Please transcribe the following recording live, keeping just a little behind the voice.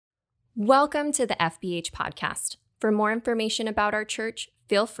Welcome to the FBH podcast. For more information about our church,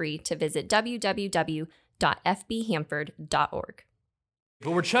 feel free to visit www.fbhamford.org.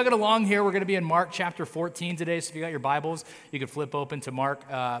 But we're chugging along here. We're going to be in Mark chapter 14 today. So if you got your Bibles, you can flip open to Mark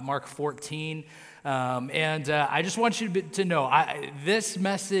 14. I just want you to know, this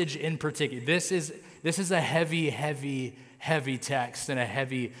message in particular, this is a heavy text and a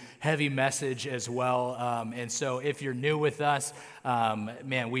heavy message as well. And so if you're new with us,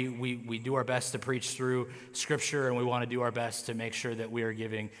 we do our best to preach through Scripture, and we want to do our best to make sure that we are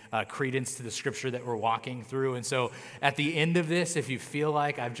giving credence to the Scripture that we're walking through. And so at the end of this, if you feel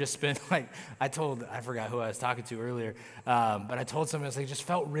like I've just been I forgot who I was talking to earlier, but I told someone, it just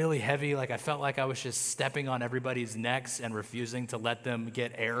felt really heavy. Like I felt like I was just stepping on everybody's necks and refusing to let them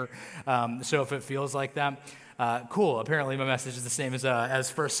get air. So if it feels like that, cool. Apparently, my message is the same as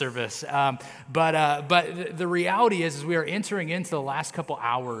first service. But the reality is we are entering into the last couple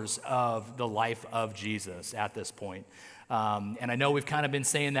hours of the life of Jesus at this point. And I know we've kind of been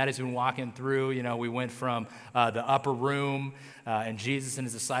saying that as we've been walking through. You know, we went from the upper room and Jesus and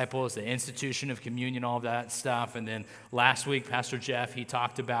his disciples, the institution of communion, all of that stuff. And then last week, Pastor Jeff, he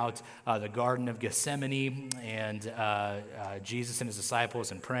talked about the Garden of Gethsemane and Jesus and his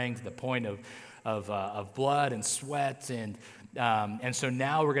disciples and praying to the point of blood and sweat, and so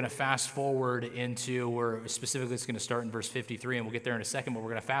now we're going to fast forward into, it's going to start in verse 53, and we'll get there in a second, but we're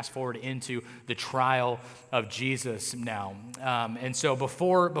going to fast forward into the trial of Jesus now. And so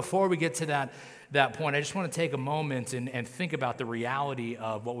before we get to that point, I just want to take a moment and think about the reality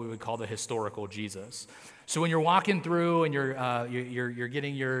of what we would call the historical Jesus. So when you're walking through and you're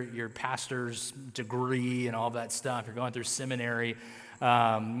getting your pastor's degree and all that stuff, you're going through seminary,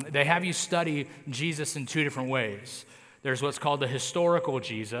 they have you study Jesus in two different ways. There's what's called the historical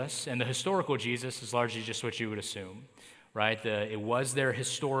Jesus, and the historical Jesus is largely just what you would assume, right? It was there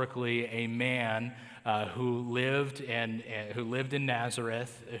historically a man who lived in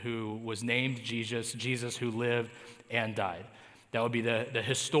Nazareth, who was named Jesus who lived and died. That would be the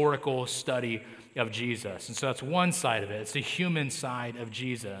historical study of Jesus. And so that's one side of it. It's the human side of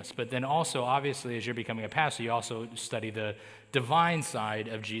Jesus. But then also, obviously, as you're becoming a pastor, you also study the divine side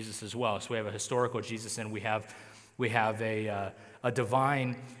of Jesus as well. So we have a historical Jesus, and we have a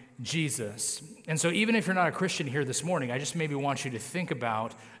divine Jesus. And so even if you're not a Christian here this morning, I just maybe want you to think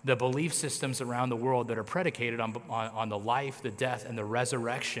about the belief systems around the world that are predicated on the life, the death, and the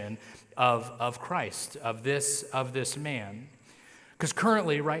resurrection of Christ, of this man. Because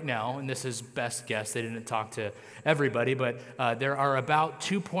currently, right now, and this is best guess, they didn't talk to everybody, but there are about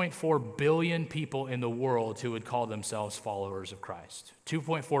 2.4 billion people in the world who would call themselves followers of Christ.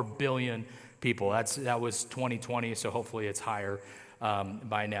 2.4 billion people. That was 2020, so hopefully it's higher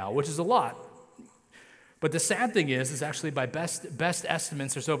by now, which is a lot. But the sad thing is actually by best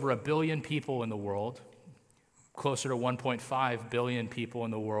estimates, there's over 1 billion people in the world, closer to 1.5 billion people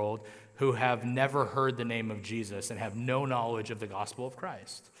in the world, who have never heard the name of Jesus and have no knowledge of the gospel of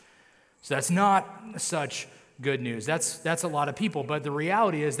Christ. So that's not such good news. That's a lot of people, but the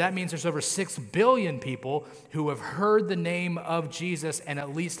reality is that means there's over 6 billion people who have heard the name of Jesus and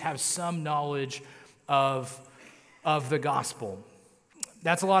at least have some knowledge of the gospel.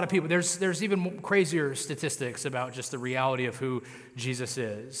 That's a lot of people. There's even crazier statistics about just the reality of who Jesus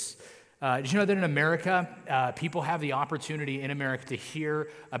is. Did you know that in America, people have the opportunity in America to hear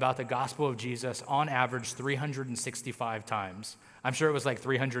about the gospel of Jesus on average 365 times? I'm sure it was like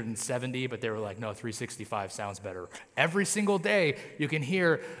 370, but they were like, no, 365 sounds better. Every single day, you can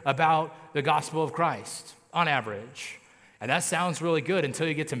hear about the gospel of Christ on average. And that sounds really good until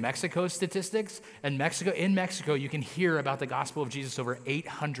you get to Mexico statistics. And in Mexico, you can hear about the gospel of Jesus over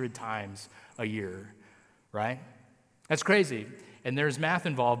 800 times a year, right? That's crazy. And there's math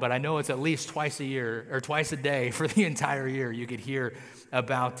involved, but I know it's at least twice a year or twice a day for the entire year you could hear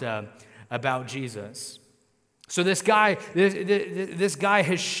about Jesus. So this guy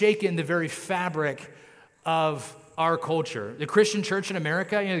has shaken the very fabric of our culture. The Christian church in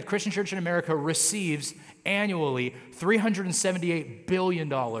America, receives annually $378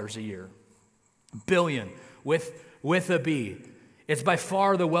 billion a year. Billion with a B. It's by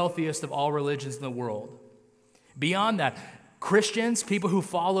far the wealthiest of all religions in the world. Beyond that, Christians, people who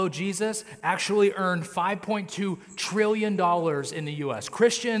follow Jesus, actually earn $5.2 trillion in the U.S.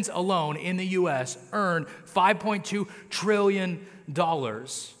 Christians alone in the U.S. earn $5.2 trillion.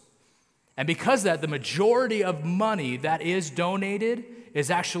 And because of that, the majority of money that is donated is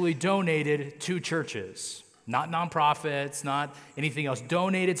actually donated to churches, not nonprofits, not anything else,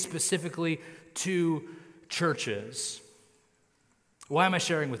 donated specifically to churches. Why am I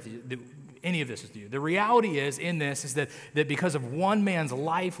sharing with you any of this with you. The reality is that because of one man's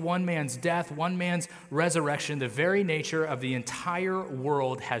life, one man's death, one man's resurrection, the very nature of the entire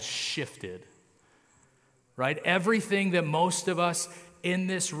world has shifted. Right? Everything that most of us in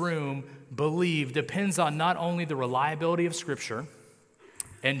this room believe depends on not only the reliability of Scripture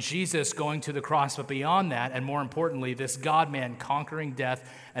and Jesus going to the cross, but beyond that, and more importantly, this God-man conquering death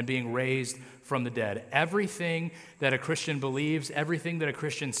and being raised from the dead. Everything that a Christian believes, everything that a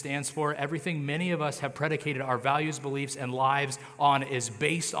Christian stands for, everything many of us have predicated our values, beliefs, and lives on is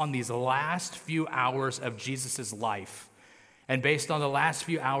based on these last few hours of Jesus' life and based on the last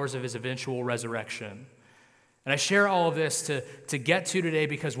few hours of his eventual resurrection. And I share all of this to get to today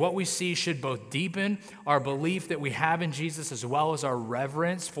because what we see should both deepen our belief that we have in Jesus as well as our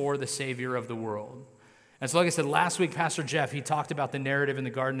reverence for the Savior of the world. And so like I said, last week, Pastor Jeff, he talked about the narrative in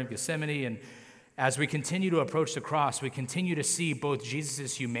the Garden of Gethsemane, and as we continue to approach the cross, we continue to see both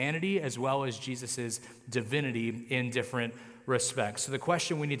Jesus' humanity as well as Jesus' divinity in different respects. So the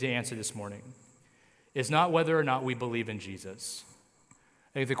question we need to answer this morning is not whether or not we believe in Jesus.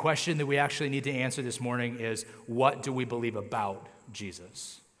 I think the question that we actually need to answer this morning is, what do we believe about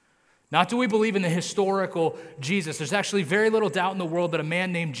Jesus? Not do we believe in the historical Jesus. There's actually very little doubt in the world that a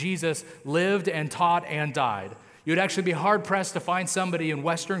man named Jesus lived and taught and died. You'd actually be hard-pressed to find somebody in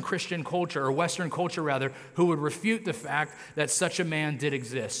Western Christian culture, or Western culture rather, who would refute the fact that such a man did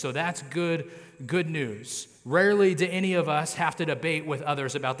exist. So that's good news. Rarely do any of us have to debate with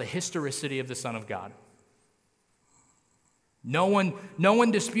others about the historicity of the Son of God. No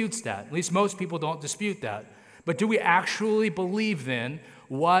one disputes that. At least most people don't dispute that. But do we actually believe then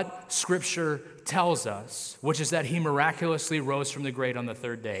what Scripture tells us, which is that he miraculously rose from the grave on the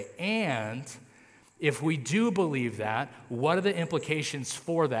third day? And if we do believe that, what are the implications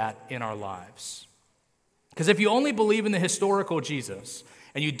for that in our lives? Because if you only believe in the historical Jesus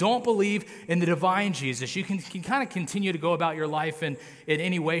and you don't believe in the divine Jesus, you can kind of continue to go about your life in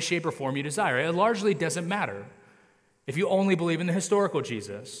any way, shape, or form you desire. It largely doesn't matter. If you only believe in the historical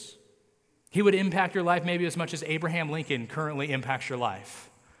Jesus, he would impact your life maybe as much as Abraham Lincoln currently impacts your life.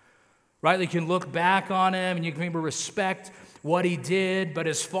 Right? You can look back on him and you can maybe respect what he did, but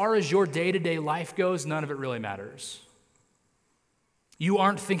as far as your day-to-day life goes, none of it really matters. You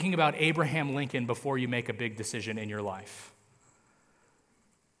aren't thinking about Abraham Lincoln before you make a big decision in your life.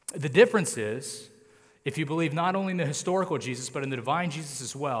 The difference is, if you believe not only in the historical Jesus, but in the divine Jesus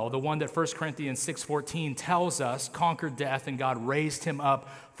as well, the one that 1 Corinthians 6:14 tells us conquered death and God raised him up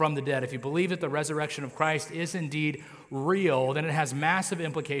from the dead. If you believe that the resurrection of Christ is indeed real, then it has massive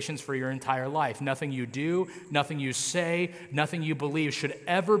implications for your entire life. Nothing you do, nothing you say, nothing you believe should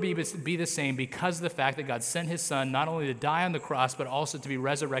ever be the same because of the fact that God sent his son not only to die on the cross, but also to be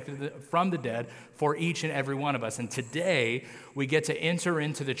resurrected from the dead for each and every one of us. And today, we get to enter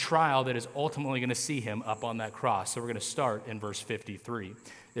into the trial that is ultimately going to see him up on that cross. So we're going to start in verse 53.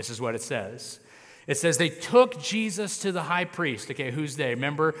 This is what it says. It says, they took Jesus to the high priest. Okay, who's they?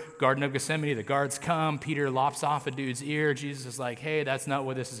 Remember, Garden of Gethsemane, the guards come, Peter lops off a dude's ear. Jesus is like, hey, that's not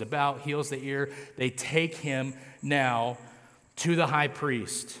what this is about. Heals the ear. They take him now to the high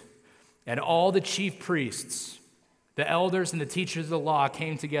priest. And all the chief priests, the elders and the teachers of the law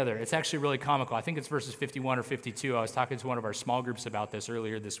came together. It's actually really comical. I think it's verses 51 or 52. I was talking to one of our small groups about this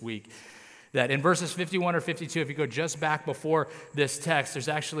earlier this week. That in verses 51 or 52, if you go just back before this text, there's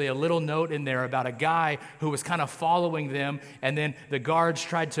actually a little note in there about a guy who was kind of following them, and then the guards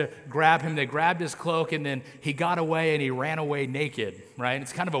tried to grab him. They grabbed his cloak, and then he got away, and he ran away naked, right?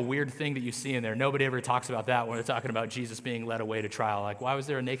 It's kind of a weird thing that you see in there. Nobody ever talks about that when they're talking about Jesus being led away to trial. Like, why was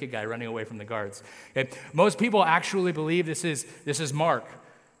there a naked guy running away from the guards? Okay. Most people actually believe this is Mark.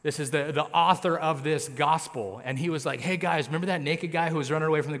 This is the author of this gospel. And he was like, hey guys, remember that naked guy who was running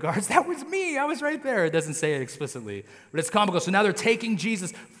away from the guards? That was me. I was right there. It doesn't say it explicitly, but it's comical. So now they're taking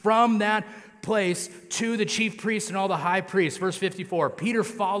Jesus from that place to the chief priests and all the high priests. Verse 54, Peter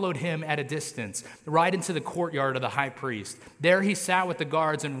followed him at a distance, right into the courtyard of the high priest. There he sat with the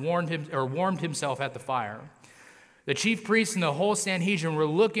guards and warmed himself at the fire. The chief priests and the whole Sanhedrin were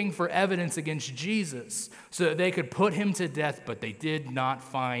looking for evidence against Jesus so that they could put him to death, but they did not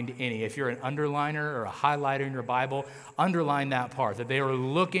find any. If you're an underliner or a highlighter in your Bible, underline that part, that they were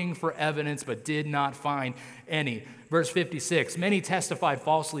looking for evidence but did not find any. Verse 56, many testified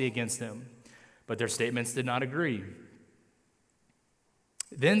falsely against him, but their statements did not agree.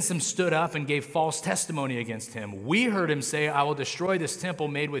 Then some stood up and gave false testimony against him. We heard him say, I will destroy this temple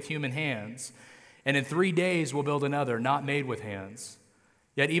made with human hands, and in 3 days we'll build another, not made with hands.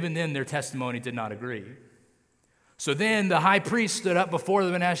 Yet even then their testimony did not agree. So then the high priest stood up before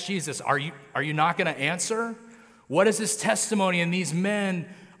them and asked Jesus, are you not going to answer? What is this testimony? And these men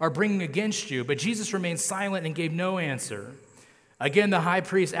are bringing against you." But Jesus remained silent and gave no answer. Again, the high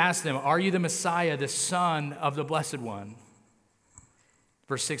priest asked him, "Are you the Messiah, the Son of the Blessed One?"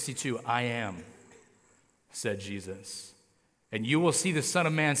 Verse 62, "I am," said Jesus. "And you will see the Son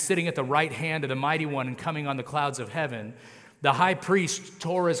of Man sitting at the right hand of the Mighty One and coming on the clouds of heaven." The high priest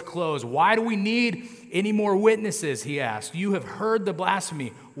tore his clothes. "Why do we need any more witnesses?" he asked. "You have heard the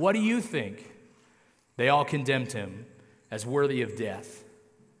blasphemy. What do you think?" They all condemned him as worthy of death.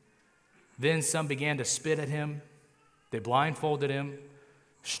 Then some began to spit at him. They blindfolded him,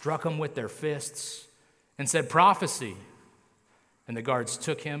 struck him with their fists, and said, "Prophecy." And the guards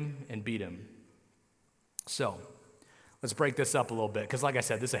took him and beat him. So, let's break this up a little bit, because like I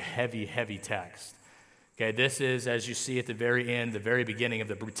said, this is a heavy, heavy text. Okay, this is, as you see at the very end, the very beginning of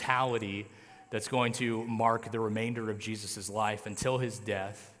the brutality that's going to mark the remainder of Jesus' life until his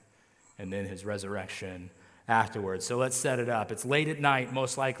death and then his resurrection afterwards. So let's set it up. It's late at night,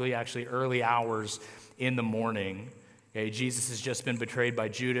 most likely actually early hours in the morning. Okay, Jesus has just been betrayed by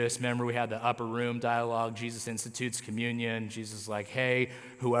Judas. Remember, we had the upper room dialogue. Jesus institutes communion. Jesus is like, "Hey,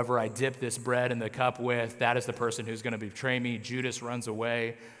 whoever I dip this bread in the cup with, that is the person who's going to betray me." Judas runs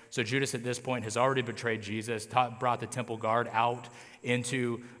away. So Judas at this point has already betrayed Jesus, brought the temple guard out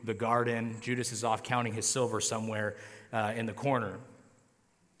into the garden. Judas is off counting his silver somewhere in the corner.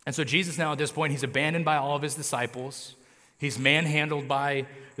 And so Jesus now at this point, he's abandoned by all of his disciples. He's manhandled by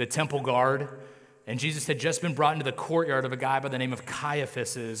the temple guard. And Jesus had just been brought into the courtyard of a guy by the name of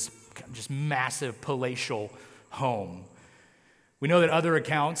Caiaphas's just massive palatial home. We know that other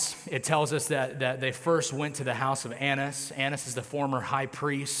accounts, it tells us that they first went to the house of Annas. Annas is the former high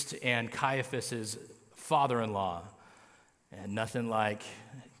priest and Caiaphas's father-in-law. And nothing like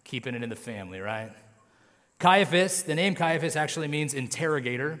keeping it in the family, right? Caiaphas, the name Caiaphas actually means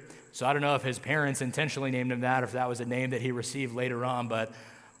interrogator. So I don't know if his parents intentionally named him that or if that was a name that he received later on, but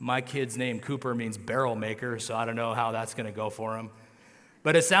my kid's name, Cooper, means barrel maker, so I don't know how that's going to go for him.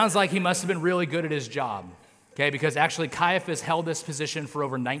 But it sounds like he must have been really good at his job, okay, because actually Caiaphas held this position for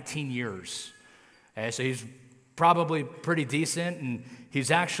over 19 years. Okay, so he's probably pretty decent, and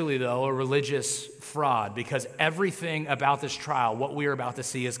he's actually, though, a religious fraud because everything about this trial, what we are about to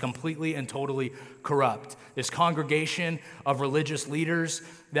see, is completely and totally corrupt. This congregation of religious leaders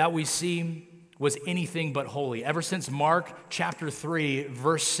that we see was anything but holy. Ever since Mark chapter 3,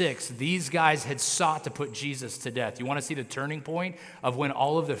 verse 6, these guys had sought to put Jesus to death. You want to see the turning point of when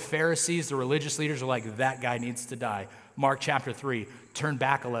all of the Pharisees, the religious leaders, are like, that guy needs to die. Mark chapter 3, turn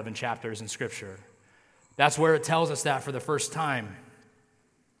back 11 chapters in Scripture. That's where it tells us that for the first time.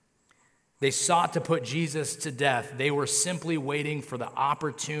 They sought to put Jesus to death. They were simply waiting for the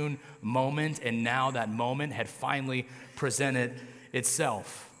opportune moment, and now that moment had finally presented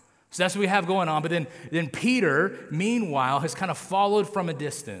itself. So that's what we have going on. But then Peter, meanwhile, has kind of followed from a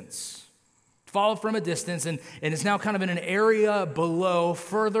distance. And is now kind of in an area below,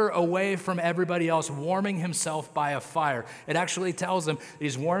 further away from everybody else, warming himself by a fire. It actually tells him that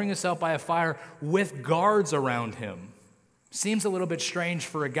he's warming himself by a fire with guards around him. Seems a little bit strange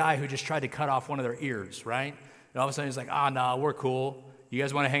for a guy who just tried to cut off one of their ears, right? And all of a sudden he's like, nah, we're cool. You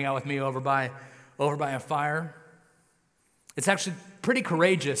guys want to hang out with me over by a fire? It's actually pretty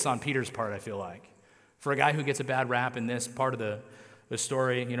courageous on Peter's part, I feel like. For a guy who gets a bad rap in this part of the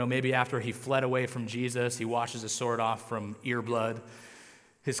story, maybe after he fled away from Jesus, he washes his sword off from ear blood.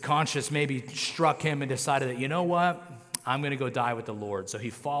 His conscience maybe struck him and decided that, you know what? I'm going to go die with the Lord. So he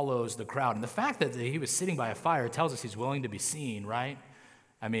follows the crowd. And the fact that he was sitting by a fire tells us he's willing to be seen, right?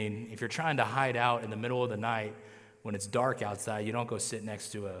 I mean, if you're trying to hide out in the middle of the night when it's dark outside, you don't go sit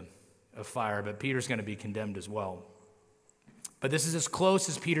next to a fire. But Peter's going to be condemned as well. But this is as close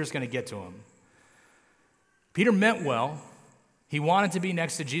as Peter's going to get to him. Peter meant well. He wanted to be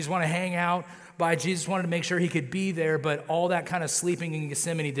next to Jesus, wanted to hang out by Jesus, wanted to make sure he could be there, but all that kind of sleeping in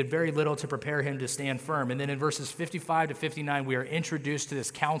Gethsemane did very little to prepare him to stand firm. And then in verses 55 to 59, we are introduced to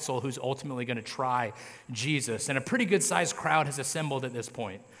this council who's ultimately going to try Jesus. And a pretty good-sized crowd has assembled at this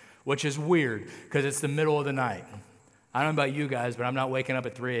point, which is weird because it's the middle of the night. I don't know about you guys, but I'm not waking up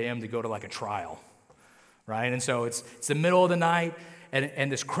at 3 a.m. to go to like a trial. Right? And so it's the middle of the night,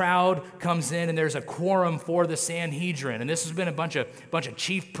 and this crowd comes in, and there's a quorum for the Sanhedrin. And this has been a bunch of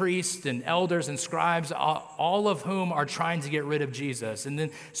chief priests and elders and scribes, all of whom are trying to get rid of Jesus. And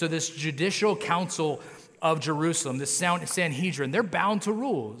then so this judicial council of Jerusalem, this Sanhedrin, they're bound to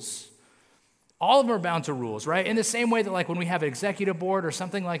rules. All of them are bound to rules, right? In the same way that like when we have an executive board or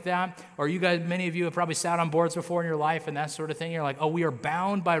something like that, or you guys, many of you have probably sat on boards before in your life and that sort of thing. You're like, oh, we are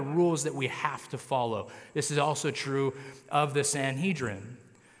bound by rules that we have to follow. This is also true of the Sanhedrin.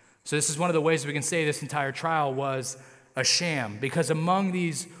 So this is one of the ways we can say this entire trial was a sham, because among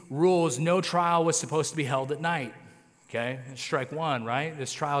these rules, no trial was supposed to be held at night. Okay, strike one, right?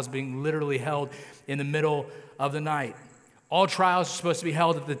 This trial is being literally held in the middle of the night. All trials are supposed to be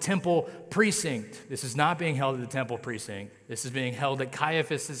held at the temple precinct. This is not being held at the temple precinct. This is being held at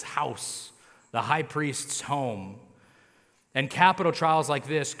Caiaphas' house, the high priest's home. And capital trials like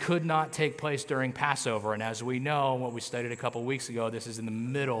this could not take place during Passover. And as we know, what we studied a couple weeks ago, this is in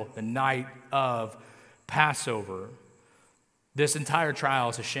the night of Passover. This entire trial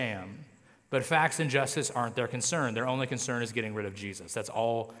is a sham. But facts and justice aren't their concern. Their only concern is getting rid of Jesus. That's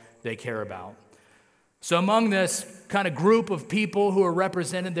all they care about. So among this kind of group of people who are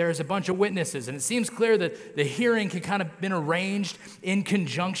represented, there's a bunch of witnesses. And it seems clear that the hearing can kind of been arranged in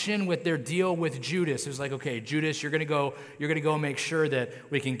conjunction with their deal with Judas. It was like, okay, Judas, you're going to go make sure that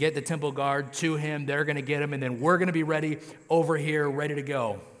we can get the temple guard to him. They're going to get him, and then we're going to be ready over here, ready to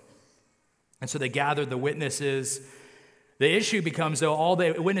go. And so they gathered the witnesses. The issue becomes, though, all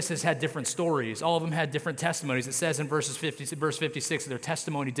the witnesses had different stories. All of them had different testimonies. It says in verse 56 that their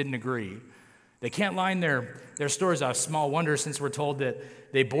testimony didn't agree. They can't line their stories off. Small wonder, since we're told that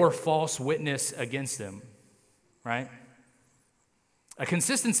they bore false witness against them, right? A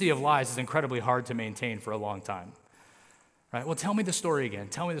consistency of lies is incredibly hard to maintain for a long time, right? Well, tell me the story again.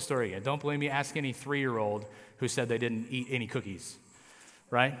 Tell me the story again. Don't blame me. Ask any 3-year-old who said they didn't eat any cookies,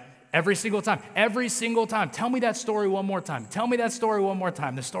 right? Every single time. Tell me that story one more time. Tell me that story one more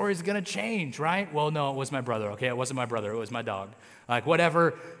time. The story's going to change, right? Well, no, it was my brother. Okay, it wasn't my brother. It was my dog. Like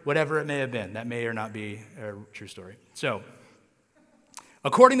whatever it may have been. That may or not be a true story. So,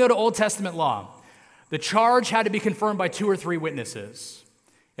 according though to Old Testament law, the charge had to be confirmed by 2 or 3 witnesses.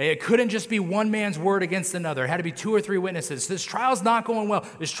 It couldn't just be one man's word against another. It had to be 2 or 3 witnesses. This trial's not going well.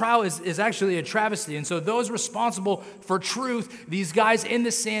 This trial is actually a travesty. And so those responsible for truth, these guys in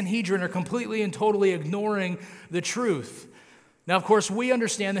the Sanhedrin, are completely and totally ignoring the truth. Now, of course, we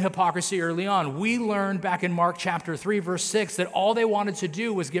understand the hypocrisy early on. We learned back in Mark chapter 3, verse 6, that all they wanted to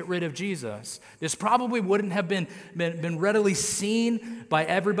do was get rid of Jesus. This probably wouldn't have been readily seen by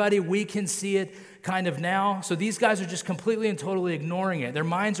everybody. We can see it kind of now. So these guys are just completely and totally ignoring it. Their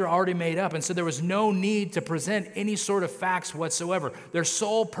minds are already made up, and so there was no need to present any sort of facts whatsoever. Their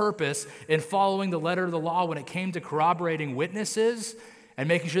sole purpose in following the letter of the law when it came to corroborating witnesses and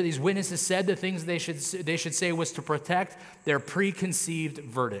making sure these witnesses said the things they should say was to protect their preconceived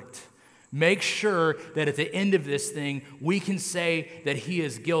verdict. Make sure that at the end of this thing, we can say that he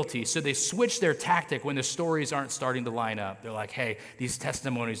is guilty. So they switch their tactic when the stories aren't starting to line up. They're like, hey, these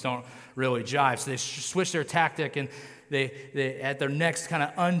testimonies don't really jive. So they switch their tactic, and they at their next kind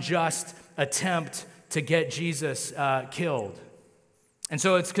of unjust attempt to get Jesus killed. And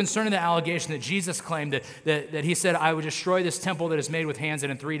so it's concerning the allegation that Jesus claimed that he said, I would destroy this temple that is made with hands,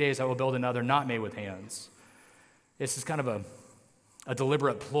 and in 3 days I will build another not made with hands. This is kind of a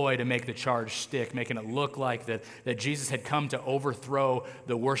deliberate ploy to make the charge stick, making it look like that Jesus had come to overthrow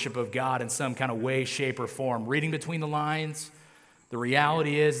the worship of God in some kind of way, shape, or form. Reading between the lines, the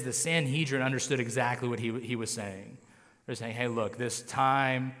reality is the Sanhedrin understood exactly what he was saying. They're saying, hey, look, this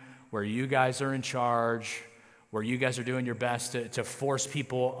time where you guys are in charge, where you guys are doing your best to force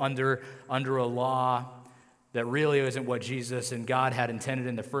people under a law that really isn't what Jesus and God had intended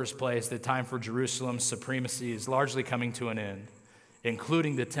in the first place, the time for Jerusalem's supremacy is largely coming to an end,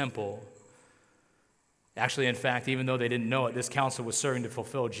 including the temple. Actually, in fact, even though they didn't know it, this council was serving to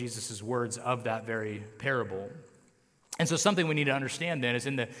fulfill Jesus' words of that very parable. And so something we need to understand then is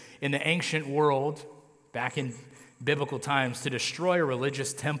in the ancient world, back in biblical times, to destroy a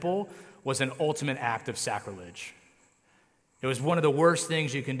religious temple was an ultimate act of sacrilege. It was one of the worst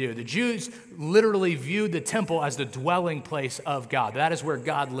things you can do. The Jews literally viewed the temple as the dwelling place of God. That is where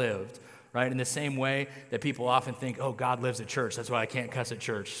God lived, right? In the same way that people often think, oh, God lives at church. That's why I can't cuss at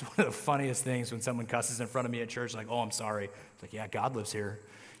church. It's one of the funniest things when someone cusses in front of me at church, like, oh, I'm sorry. It's like, yeah, God lives here.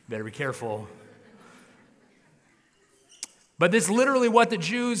 You better be careful. But this is literally what the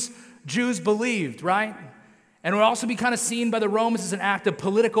Jews believed, right? And it would also be kind of seen by the Romans as an act of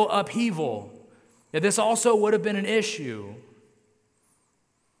political upheaval. That this also would have been an issue.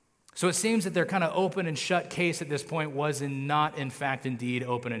 So it seems that their kind of open and shut case at this point was not, in fact, indeed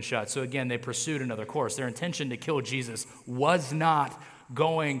open and shut. So again, they pursued another course. Their intention to kill Jesus was not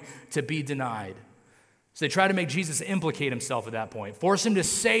going to be denied. So they tried to make Jesus implicate himself at that point, force him to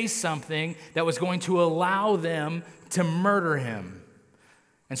say something that was going to allow them to murder him.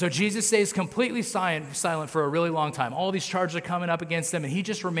 And so Jesus stays completely silent for a really long time. All these charges are coming up against him, and he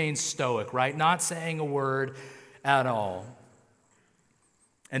just remains stoic, right? Not saying a word at all.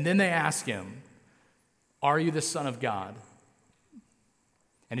 And then they ask him, are you the Son of God?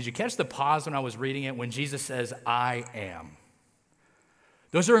 And did you catch the pause when I was reading it when Jesus says, I am?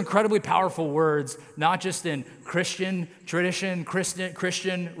 Those are incredibly powerful words, not just in Christian tradition,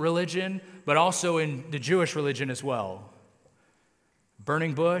 Christian religion, but also in the Jewish religion as well.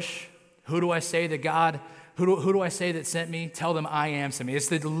 Burning bush, who do I say that sent me? Tell them I am sent me. It's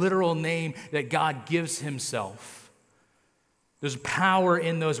the literal name that God gives himself. There's power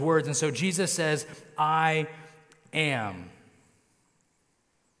in those words. And so Jesus says, I am.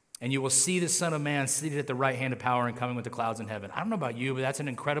 And you will see the Son of Man seated at the right hand of power and coming with the clouds in heaven. I don't know about you, but that's an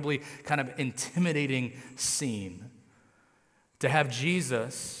incredibly kind of intimidating scene. To have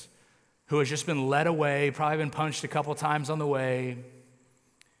Jesus, who has just been led away, probably been punched a couple times on the way,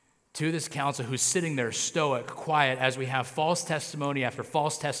 to this council, who's sitting there stoic, quiet, as we have false testimony after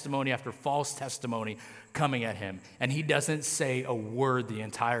false testimony after false testimony coming at him. And he doesn't say a word the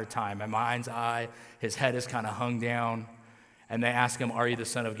entire time. In my mind's eye, his head is kind of hung down. And they ask him, are you the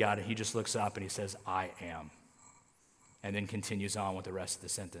Son of God? And he just looks up and he says, I am. And then continues on with the rest of the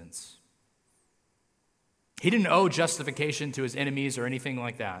sentence. He didn't owe justification to his enemies or anything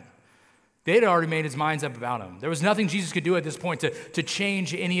like that. They had already made his minds up about him. There was nothing Jesus could do at this point to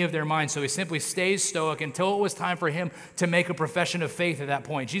change any of their minds. So he simply stays stoic until it was time for him to make a profession of faith at that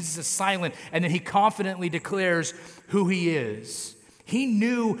point. Jesus is silent, and then he confidently declares who he is. He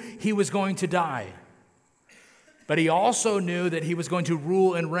knew he was going to die. But he also knew that he was going to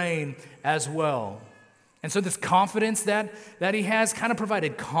rule and reign as well. And so this confidence that he has kind of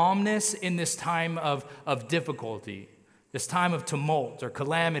provided calmness in this time of difficulty, this time of tumult or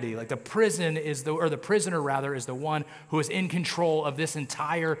calamity. Like the prisoner is the one who is in control of this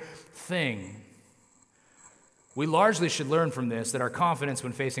entire thing. We largely should learn from this that our confidence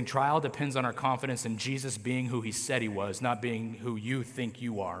when facing trial depends on our confidence in Jesus being who he said he was, not being who you think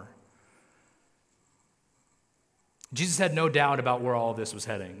you are. Jesus had no doubt about where all of this was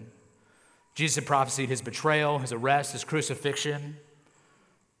heading. Jesus had prophesied his betrayal, his arrest, his crucifixion.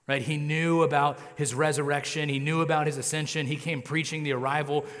 Right? He knew about his resurrection. He knew about his ascension. He came preaching the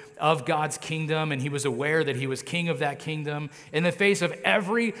arrival of God's kingdom, and he was aware that he was king of that kingdom. In the face of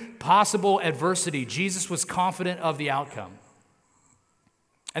every possible adversity, Jesus was confident of the outcome.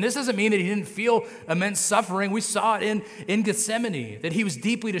 And this doesn't mean that he didn't feel immense suffering. We saw it in Gethsemane, that he was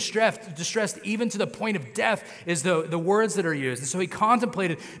deeply distressed even to the point of death is the words that are used. And so he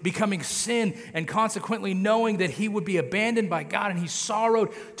contemplated becoming sin and consequently knowing that he would be abandoned by God, and he sorrowed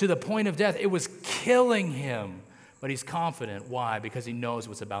to the point of death. It was killing him, but he's confident. Why? Because he knows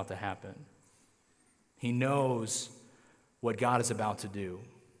what's about to happen. He knows what God is about to do.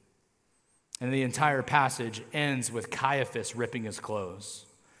 And the entire passage ends with Caiaphas ripping his clothes.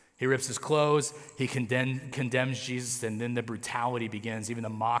 He rips his clothes, he condemns Jesus, and then the brutality begins. Even the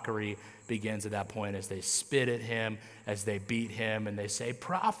mockery begins at that point as they spit at him, as they beat him, and they say,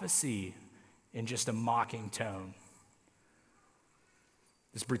 prophecy, in just a mocking tone.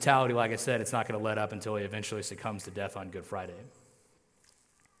 This brutality, like I said, it's not going to let up until he eventually succumbs to death on Good Friday.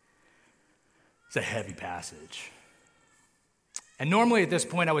 It's a heavy passage. And normally at this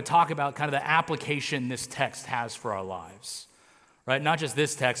point, I would talk about kind of the application this text has for our lives. Right? Not just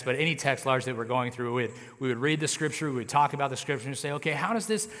this text, but any text largely that we're going through. We would read the scripture, we would talk about the scripture and say, okay, how does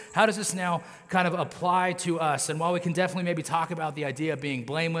this now kind of apply to us? And while we can definitely maybe talk about the idea of being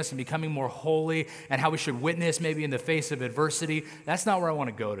blameless and becoming more holy and how we should witness maybe in the face of adversity, that's not where I want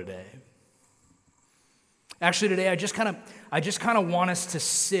to go today. Actually, today I just kind of want us to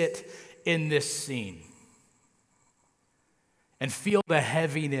sit in this scene and feel the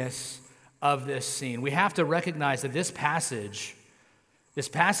heaviness of this scene. We have to recognize that this passage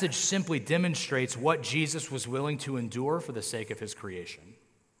simply demonstrates what Jesus was willing to endure for the sake of his creation.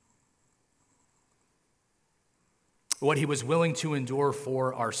 What he was willing to endure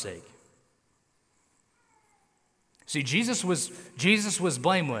for our sake. See, Jesus was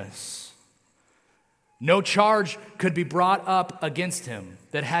blameless. No charge could be brought up against him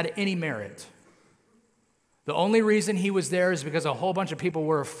that had any merit. The only reason he was there is because a whole bunch of people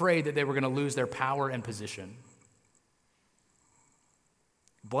were afraid that they were going to lose their power and position.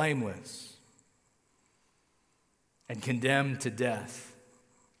 Blameless and condemned to death.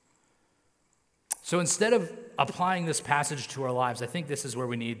 So instead of applying this passage to our lives, I think this is where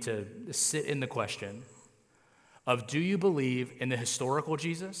we need to sit in the question of, do you believe in the historical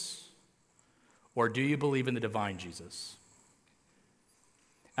Jesus or do you believe in the divine Jesus?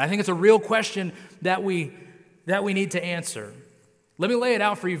 And I think it's a real question that we need to answer. Let me lay it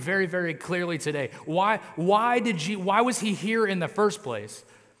out for you very, very clearly today. Why was he here in the first place?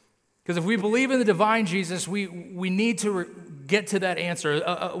 Because Because if we believe in the divine Jesus, we need to get to that answer.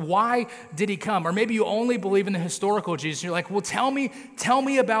 Why did he come? Or maybe you only believe in the historical Jesus. And you're like, well, tell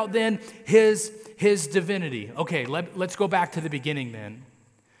me about then his divinity. Okay, let's go back to the beginning then.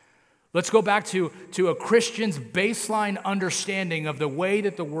 Let's go back to a Christian's baseline understanding of the way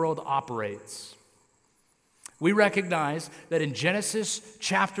that the world operates. We recognize that in Genesis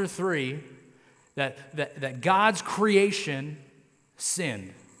chapter 3, that God's creation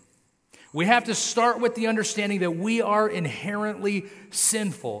sinned. We have to start with the understanding that we are inherently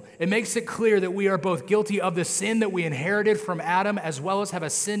sinful. It makes it clear that we are both guilty of the sin that we inherited from Adam, as well as have a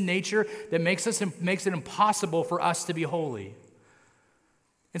sin nature that makes it impossible for us to be holy.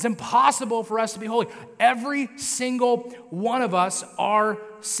 It's impossible for us to be holy. Every single one of us are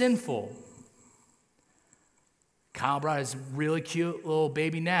sinful. Kyle brought his really cute little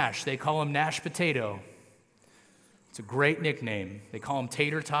baby Nash. They call him Nash Potato. It's a great nickname. They call him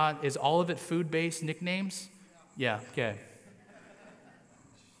Tater Tot. Is all of it food-based nicknames? Yeah, okay.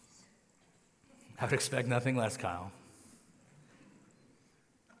 I would expect nothing less, Kyle.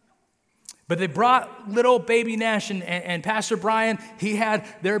 But they brought little baby Nash, and Pastor Brian, he had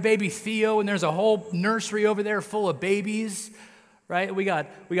their baby Theo, and there's a whole nursery over there full of babies, right? We got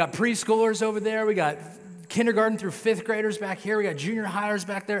preschoolers over there. We got kindergarten through fifth graders back here. We got junior hires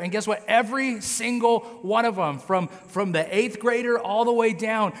back there. And guess what? Every single one of them, from the eighth grader all the way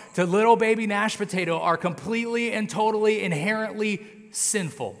down to little baby Nash Potato, are completely and totally inherently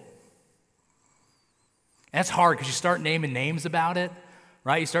sinful. And that's hard because you start naming names about it,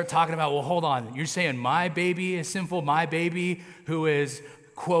 right? You start talking about, well, hold on. You're saying my baby is sinful, my baby who is,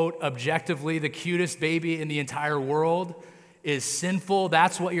 quote, objectively the cutest baby in the entire world is sinful.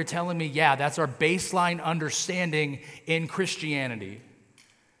 That's what you're telling me? Yeah, that's our baseline understanding in Christianity.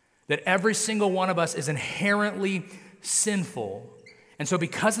 That every single one of us is inherently sinful. And so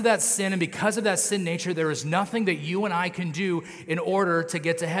because of that sin and because of that sin nature, there is nothing that you and I can do in order to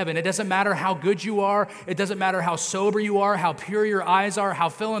get to heaven. It doesn't matter how good you are. It doesn't matter how sober you are, how pure your eyes are, how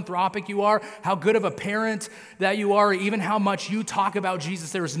philanthropic you are, how good of a parent that you are, or even how much you talk about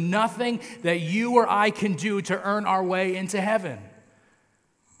Jesus. There is nothing that you or I can do to earn our way into heaven.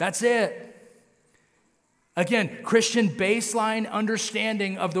 That's it. Again, Christian baseline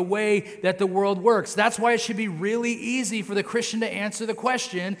understanding of the way that the world works. That's why it should be really easy for the Christian to answer the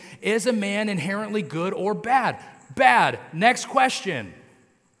question, is a man inherently good or bad? Bad. Next question.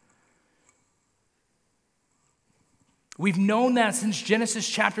 We've known that since Genesis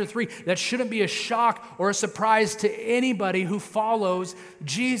chapter 3. That shouldn't be a shock or a surprise to anybody who follows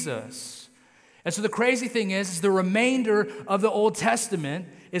Jesus. And so the crazy thing is the remainder of the Old Testament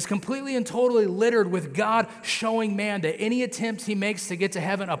is completely and totally littered with God showing man that any attempts he makes to get to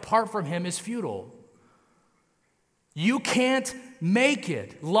heaven apart from him is futile. You can't make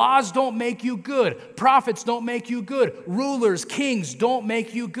it. Laws don't make you good. Prophets don't make you good. Rulers, kings don't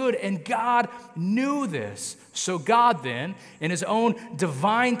make you good. And God knew this. So God then, in his own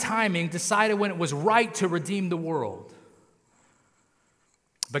divine timing, decided when it was right to redeem the world.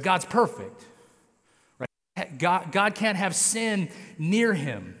 But God's perfect. God can't have sin near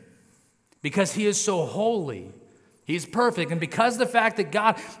him because he is so holy. He's perfect. And because of the fact that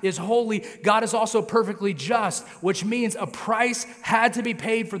God is holy, God is also perfectly just, which means a price had to be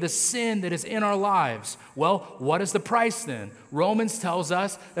paid for the sin that is in our lives. Well, what is the price then? Romans tells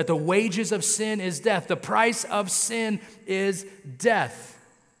us that the wages of sin is death. The price of sin is death.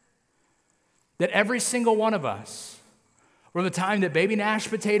 That every single one of us, from the time that baby Nash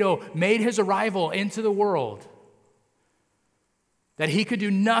Potato made his arrival into the world, that he could do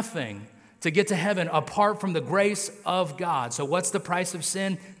nothing to get to heaven apart from the grace of God. So what's the price of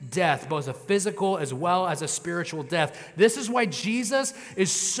sin? Death, both a physical as well as a spiritual death. This is why Jesus is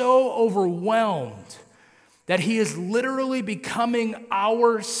so overwhelmed that he is literally becoming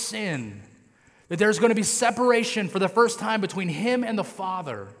our sin, that there's going to be separation for the first time between him and the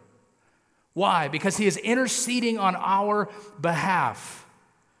Father. Why? Because he is interceding on our behalf.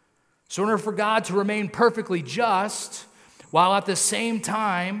 So in order for God to remain perfectly just, while at the same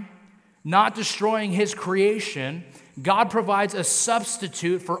time not destroying his creation, God provides a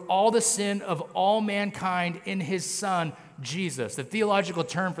substitute for all the sin of all mankind in his Son, Jesus. The theological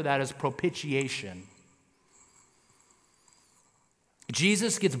term for that is propitiation.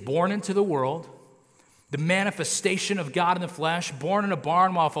 Jesus gets born into the world, the manifestation of God in the flesh, born in a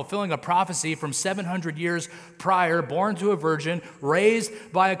barn while fulfilling a prophecy from 700 years prior, born to a virgin, raised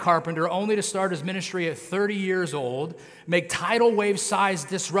by a carpenter, only to start his ministry at 30 years old, make tidal wave-sized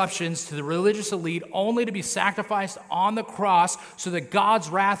disruptions to the religious elite, only to be sacrificed on the cross so that God's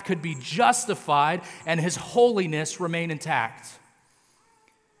wrath could be justified and his holiness remain intact.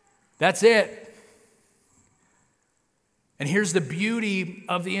 That's it. And here's the beauty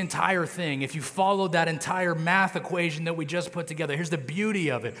of the entire thing. If you followed that entire math equation that we just put together, here's the beauty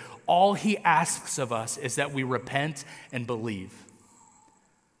of it. All he asks of us is that we repent and believe.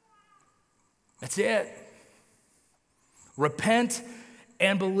 That's it. Repent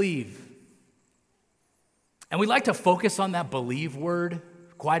and believe. And we like to focus on that believe word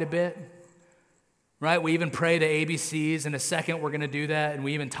quite a bit. Right? We even pray the ABCs. In a second, we're going to do that. And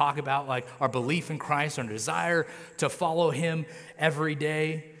we even talk about like our belief in Christ, our desire to follow him every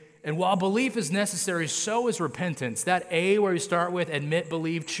day. And while belief is necessary, so is repentance. That A where we start with admit,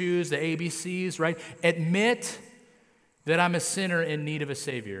 believe, choose, the ABCs, right? Admit that I'm a sinner in need of a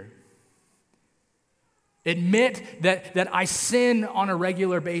Savior. Admit that I sin on a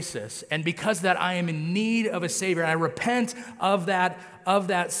regular basis. And because that I am in need of a Savior, and I repent of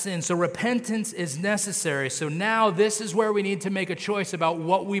that sin. So repentance is necessary. So now this is where we need to make a choice about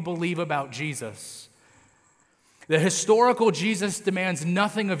what we believe about Jesus. The historical Jesus demands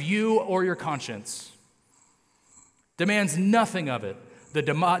nothing of you or your conscience. Demands nothing of it. The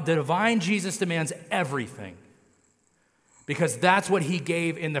divine Jesus demands everything. Because that's what he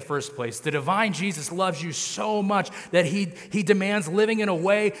gave in the first place. The divine Jesus loves you so much that he demands living in a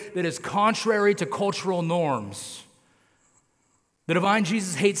way that is contrary to cultural norms. The divine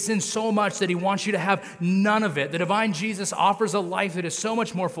Jesus hates sin so much that he wants you to have none of it. The divine Jesus offers a life that is so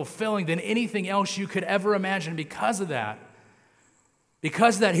much more fulfilling than anything else you could ever imagine because of that.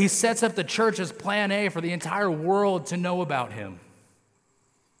 Because of that, he sets up the church as plan A for the entire world to know about him.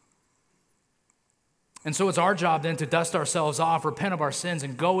 And so it's our job then to dust ourselves off, repent of our sins,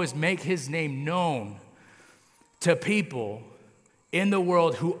 and go as make his name known to people in the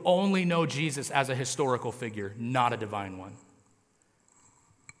world who only know Jesus as a historical figure, not a divine one.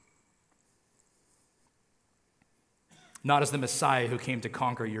 Not as the Messiah who came to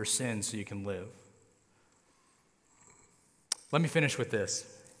conquer your sins so you can live. Let me finish with this.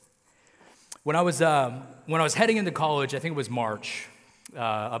 When I was heading into college, I think it was March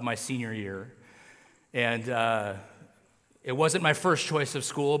of my senior year, and it wasn't my first choice of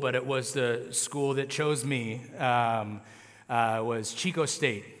school, but it was the school that chose me. Was Chico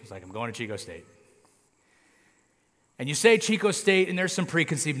State. I was like, I'm going to Chico State. And you say Chico State, and there's some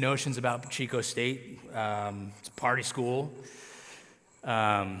preconceived notions about Chico State. It's a party school.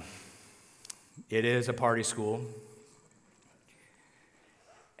 It is a party school.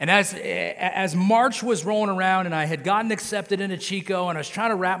 And as March was rolling around and I had gotten accepted into Chico and I was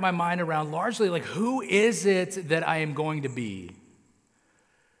trying to wrap my mind around largely like, who is it that I am going to be?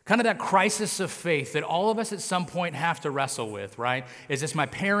 Kind of that crisis of faith that all of us at some point have to wrestle with, right? Is this my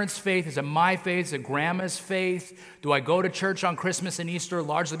parents' faith? Is it my faith? Is it grandma's faith? Do I go to church on Christmas and Easter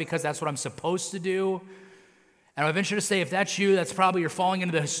largely because that's what I'm supposed to do? And I venture to say if that's you, that's probably you're falling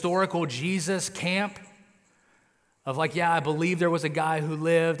into the historical Jesus camp. Of like, yeah, I believe there was a guy who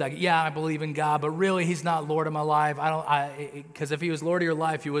lived. I believe in God, but really he's not Lord of my life. Because if he was Lord of your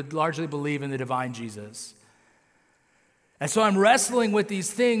life, you would largely believe in the divine Jesus. And so I'm wrestling with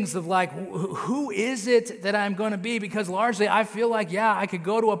these things of like, who is it that I'm going to be? Because largely I feel like, yeah, I could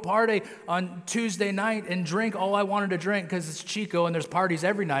go to a party on Tuesday night and drink all I wanted to drink because it's Chico and there's parties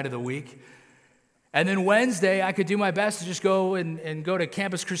every night of the week. And then Wednesday, I could do my best to just go and go to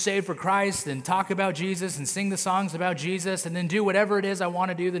Campus Crusade for Christ and talk about Jesus and sing the songs about Jesus and then do whatever it is I want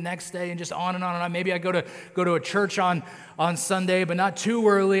to do the next day and just on and on and on. Maybe I go to a church on Sunday, but not too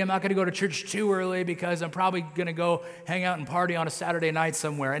early. I'm not going to go to church too early because I'm probably going to go hang out and party on a Saturday night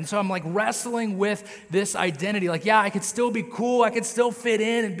somewhere. And so I'm like wrestling with this identity. Like, yeah, I could still be cool. I could still fit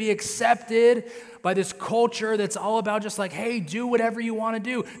in and be accepted by this culture that's all about just like, hey, do whatever you want to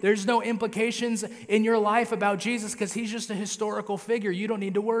do. There's no implications in your life about Jesus because he's just a historical figure. You don't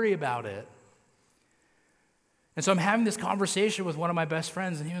need to worry about it. And so I'm having this conversation with one of my best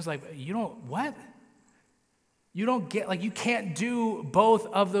friends, and he was like, you don't get, like, you can't do both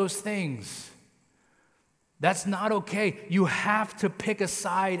of those things. That's not okay. You have to pick a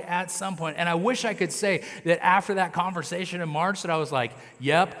side at some point. And I wish I could say that after that conversation in March that I was like,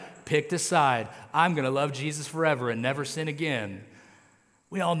 yep, picked a side. I'm going to love Jesus forever and never sin again.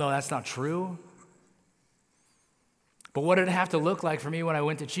 We all know that's not true. But what did it have to look like for me when I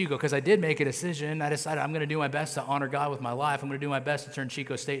went to Chico? Because I did make a decision. I decided I'm going to do my best to honor God with my life. I'm going to do my best to turn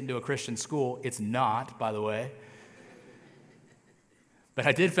Chico State into a Christian school. It's not, by the way. But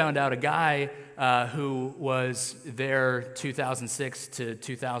I did find out a guy who was there 2006 to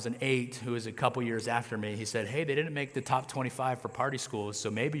 2008, who was a couple years after me. He said, hey, they didn't make the top 25 for party schools, so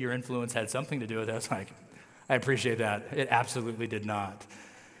maybe your influence had something to do with it. I was like, I appreciate that. It absolutely did not.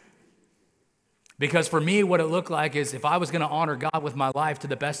 Because for me, what it looked like is if I was going to honor God with my life to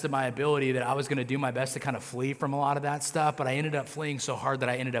the best of my ability, that I was going to do my best to kind of flee from a lot of that stuff. But I ended up fleeing so hard that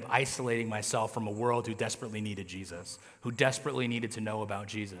I ended up isolating myself from a world who desperately needed Jesus, who desperately needed to know about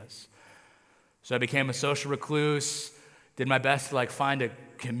Jesus. So I became a social recluse, did my best to find a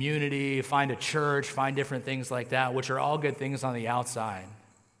community, find a church, find different things like that, which are all good things on the outside.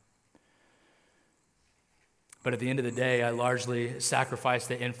 But at the end of the day, I largely sacrificed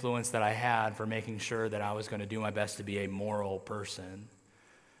the influence that I had for making sure that I was going to do my best to be a moral person.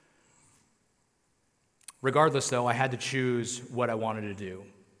 Regardless, though, I had to choose what I wanted to do,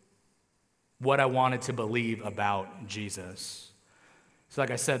 what I wanted to believe about Jesus. So like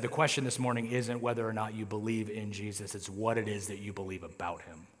I said, the question this morning isn't whether or not you believe in Jesus, it's what it is that you believe about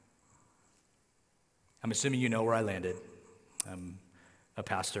him. I'm assuming you know where I landed. I'm a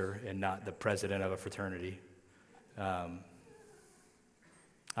pastor and not the president of a fraternity. I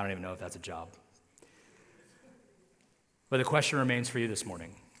don't even know if that's a job. But the question remains for you this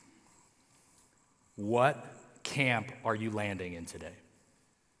morning. What camp are you landing in today?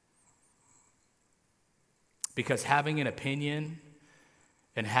 Because having an opinion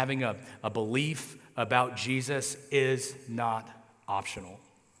and having a belief about Jesus is not optional.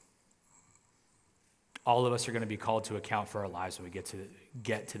 All of us are going to be called to account for our lives when we get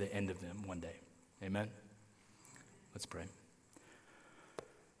to the end of them one day. Amen? Let's pray.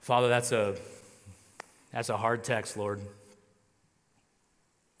 Father, that's a hard text, Lord.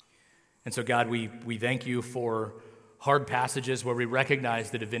 And so, God, we thank you for hard passages where we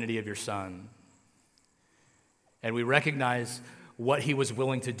recognize the divinity of your Son. And we recognize what he was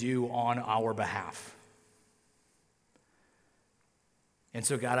willing to do on our behalf. And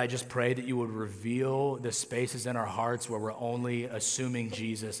so, God, I just pray that you would reveal the spaces in our hearts where we're only assuming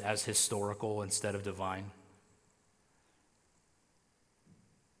Jesus as historical instead of divine.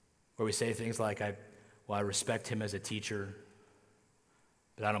 Where we say things like, I respect him as a teacher,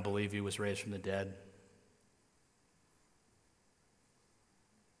 but I don't believe he was raised from the dead.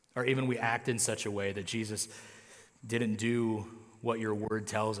 Or even we act in such a way that Jesus didn't do what your word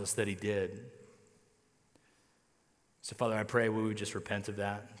tells us that he did. So, Father, I pray we would just repent of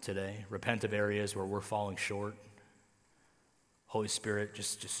that today. Repent of areas where we're falling short. Holy Spirit,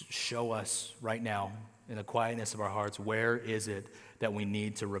 just show us right now in the quietness of our hearts, where is it that we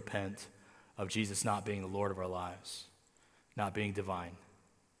need to repent of Jesus not being the Lord of our lives, not being divine.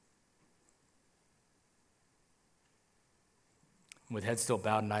 With head still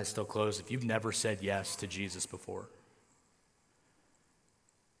bowed and eyes still closed, if you've never said yes to Jesus before,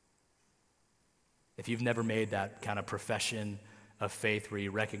 if you've never made that kind of profession of faith where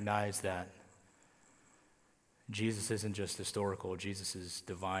you recognize that Jesus isn't just historical, Jesus is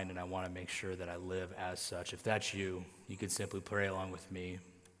divine, and I want to make sure that I live as such. If that's you, you can simply pray along with me.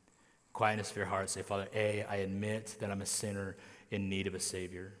 Quietness of your heart, say, Father, A, I admit that I'm a sinner in need of a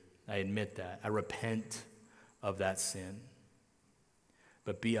Savior. I admit that. I repent of that sin.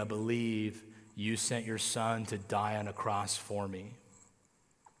 But B, I believe you sent your Son to die on a cross for me,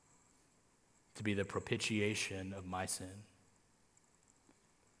 to be the propitiation of my sin.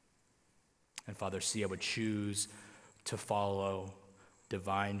 And Father, C, I would choose to follow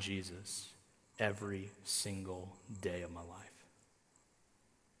divine Jesus every single day of my life.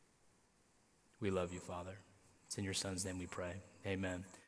 We love you, Father. It's in your Son's name we pray. Amen.